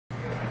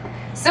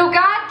So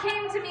God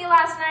came to me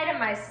last night in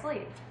my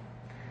sleep.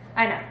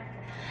 I know.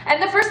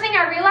 And the first thing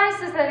I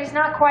realized is that he's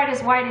not quite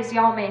as white as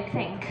y'all may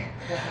think.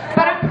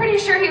 But I'm pretty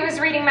sure he was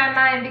reading my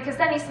mind, because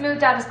then he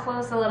smoothed out his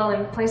clothes a little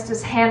and placed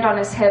his hand on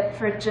his hip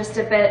for just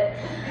a bit.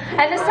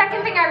 And the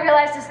second thing I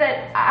realized is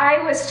that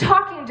I was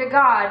talking to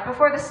God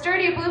before the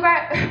sturdy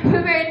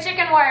blueberry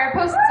chicken wire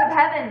posts of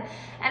heaven.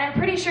 And I'm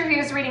pretty sure he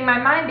was reading my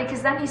mind,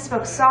 because then he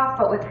spoke soft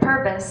but with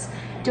purpose,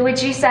 to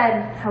which he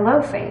said,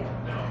 "Hello, Faith."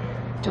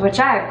 To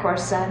which I, of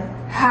course, said,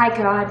 "Hi,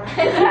 God."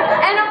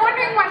 And I'm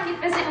wondering why he'd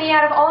visit me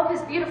out of all of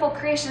his beautiful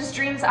creation's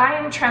dreams. I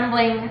am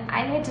trembling.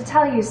 "I need to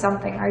tell you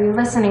something. Are you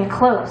listening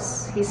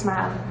close?" He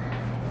smiled.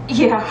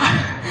 "Yeah."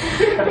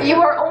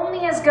 "You are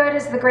only as good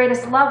as the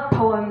greatest love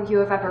poem you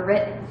have ever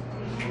written."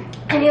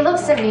 And he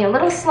looks at me, a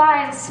little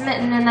sly and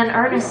smitten, and then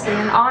earnestly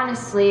and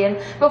honestly, and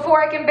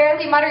before I can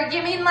barely mutter,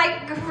 "You mean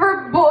like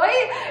for boy?"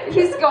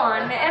 he's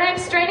gone. And I'm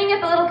straining at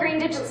the little green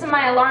digits in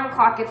my alarm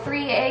clock at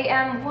 3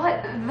 a.m.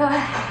 What the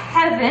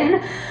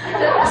heaven?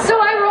 So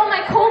I roll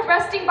my cold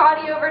resting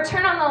body over,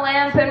 turn on the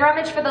lamp, and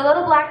rummage for the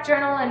little black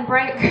journal and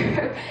bright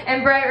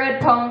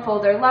red poem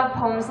folder. Love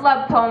poems,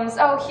 love poems.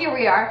 Oh, here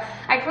we are.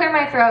 I clear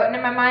my throat, and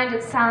in my mind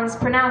it sounds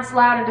pronounced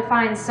loud and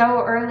defined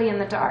so early in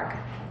the dark.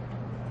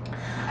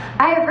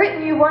 "I have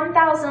written you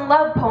 1,000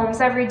 love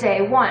poems every day.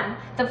 1.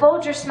 The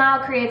fold your smile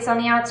creates on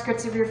the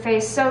outskirts of your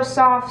face. So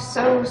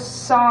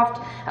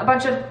soft. A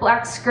bunch of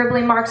black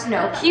scribbly marks.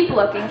 No. Keep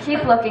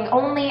looking.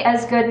 Only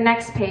as good.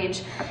 Next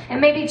page. It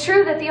may be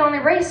true that the only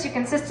race you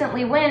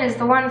consistently win is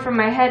the one from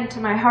my head to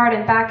my heart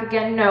and back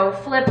again. No.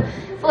 Flip,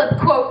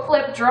 quote,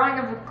 flip. Drawing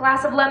of a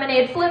glass of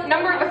lemonade. Flip.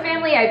 Number of a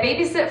family I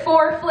babysit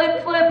for.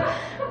 Flip.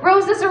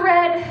 Roses are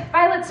red.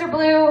 Violets are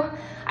blue.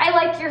 I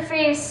like your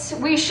face.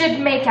 We should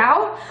make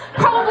out.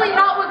 Probably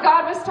not what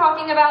God was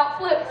talking about.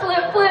 Flip.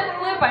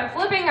 I'm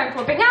flipping out.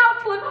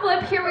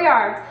 Flip. Here we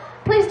are.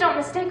 Please don't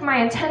mistake my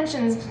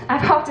intentions.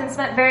 I've often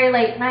spent very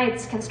late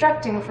nights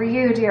constructing for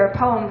you, dear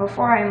poem,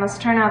 before I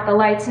must turn out the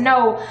lights.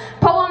 No.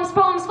 Poems,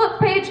 flip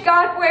page,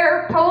 God,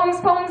 where?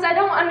 Poems, I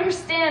don't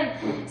understand.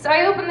 So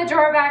I open the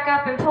drawer back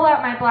up and pull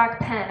out my black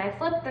pen. I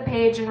flip the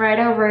page and write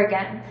over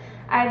again.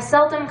 I have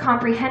seldom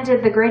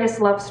comprehended the greatest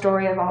love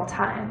story of all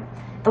time.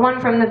 The one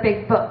from the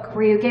big book,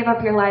 where you gave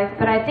up your life,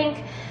 but I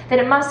think that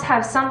it must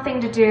have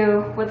something to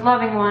do with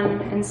loving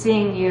one and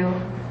seeing you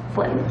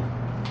flip.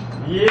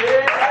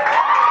 Yeah!